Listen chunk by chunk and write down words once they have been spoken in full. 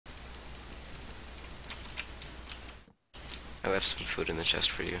I left some food in the chest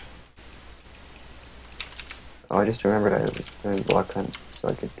for you. Oh, I just remembered I was doing block hunt so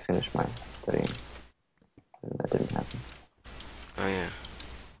I could finish my studying. And that didn't happen. Oh yeah.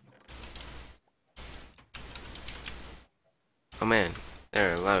 Oh man,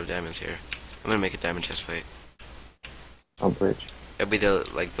 there are a lot of diamonds here. I'm gonna make a diamond chest plate. Oh, bridge. That'd be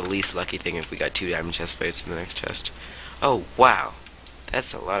the least lucky thing if we got 2 diamond chest plates in the next chest. Oh wow,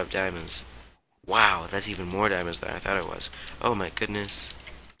 that's a lot of diamonds. Wow, that's even more diamonds than I thought it was. Oh my goodness,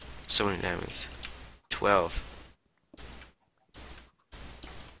 so many diamonds. 12.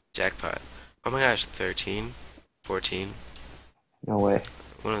 Jackpot. Oh my gosh, 13, 14. No way.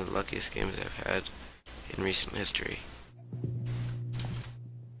 One of the luckiest games I've had in recent history.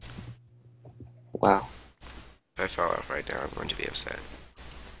 Wow. If I fall off right now, I'm going to be upset.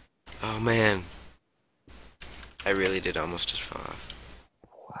 Oh man, I really did almost just fall off.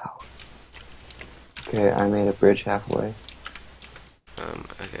 Wow. Okay, I made a bridge halfway.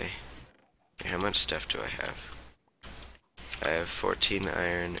 Okay. How much stuff do I have? I have 14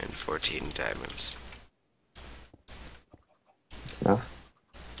 iron and 14 diamonds. That's enough.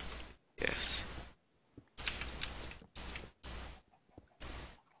 Yes.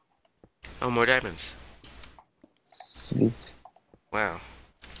 Oh, more diamonds. Sweet. Wow.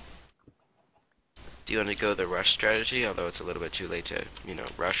 Do you want to go the rush strategy? Although it's a little bit too late to,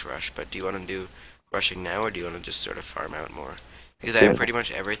 rush, but do you want to do rushing now, or do you want to just sort of farm out more? Because I Do have it. pretty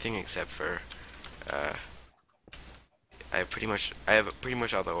much everything except for, uh, I have pretty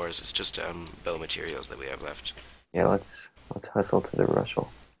much all the ores. It's just, bill of materials that we have left. Yeah, let's hustle to the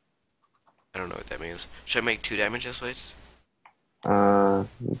Russell. I don't know what that means. Should I make 2 diamond chest plates?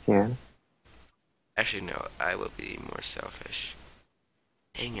 You can. Actually, no. I will be more selfish.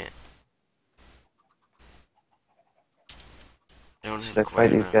 Dang it. I don't Should have I quite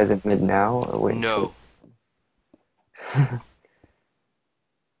fight these enough. guys at mid now or wait until? No.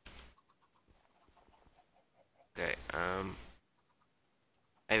 Okay, I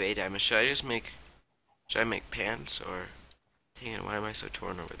have 8 diamonds. Should I make pants, or... Dang it, why am I so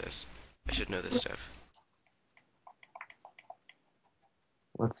torn over this? I should know this stuff.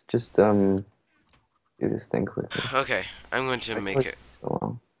 Let's just do this thing quickly. Okay, I'm going to Why make will it it. take so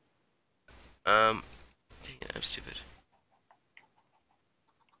long? Dang it, I'm stupid.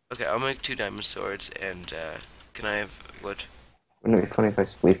 Okay, I'll make 2 diamond swords, and, can I have wood? Wouldn't it be funny if I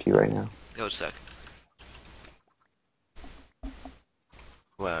spleefed you right now? That would suck.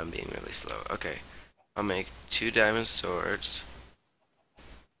 Wow, I'm being really slow. Okay, I'll make 2 diamond swords.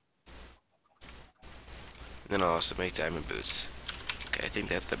 Then I'll also make diamond boots. Okay, I think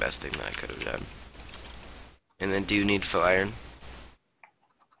that's the best thing that I could have done. And then do you need full iron?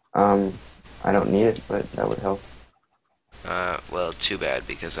 Um, I don't need it, but that would help. Well, too bad,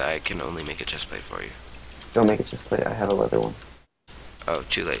 because I can only make a chest plate for you. Don't make it just play. I have a leather one. Oh,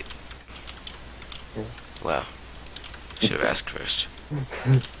 too late. Yeah. Wow. Should have asked first.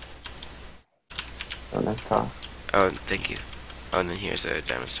 Oh, nice toss. Oh, thank you. Oh, and then here's a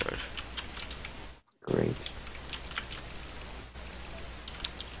diamond sword. Great.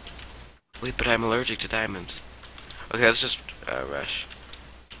 Wait, but I'm allergic to diamonds. Okay, let's just, rush.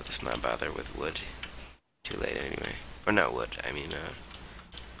 Let's not bother with wood. Too late anyway. Or not wood, I mean,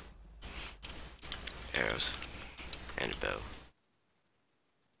 arrows. And a bow.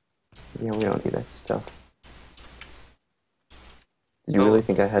 Yeah, we don't need that stuff. Did you Oh, really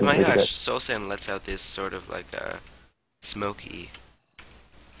think I hadn't my rated that? gosh, Soul Sand lets out this sort of like, smoky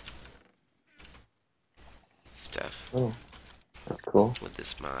stuff Oh, that's cool. with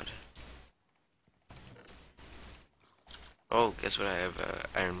this mod. Oh, guess what? I have,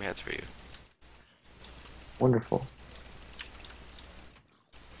 iron mats for you. Wonderful.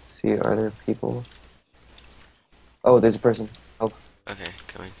 Let's see, are there people? Oh, there's a person. Oh, Okay,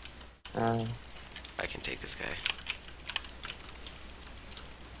 coming. uh, I can take this guy.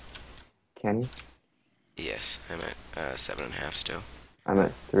 can you? Yes, I'm at 7.5 still. I'm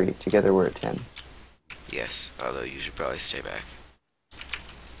at 3. Together we're at 10. Yes, although you should probably stay back.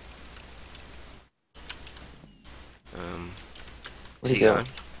 Is Where'd he he go? gone?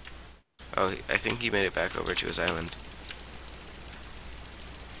 Oh, I think he made it back over to his island.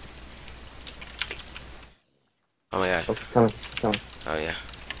 Oh my god. Oh, he's coming. He's coming. Oh yeah,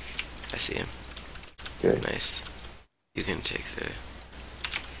 I see him. Good. Nice. You can take the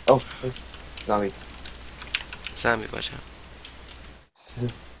Oh, there's zombie. zombie, watch out.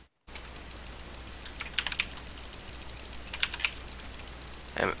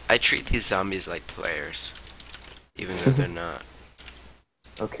 I treat these zombies like players, even though they're not.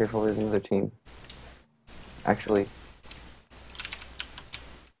 Oh, careful, there's another team. Actually,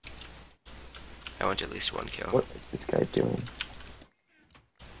 I want at least one kill. What is this guy doing?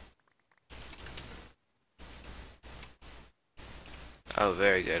 Oh,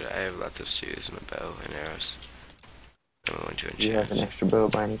 very good. I have lots of stews and a bow and arrows. I'm going to enchant. Do you have an extra bow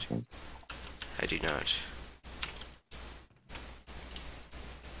by any chance? I do not.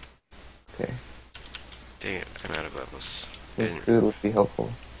 Okay. Dang it, I'm out of levels. I Your didn't- food would be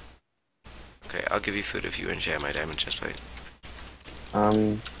helpful. Okay, I'll give you food if you enchant my diamond chestplate.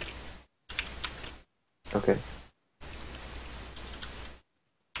 Okay.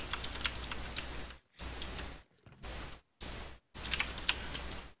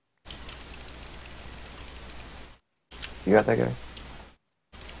 You got that guy?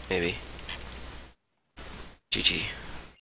 Maybe. GG.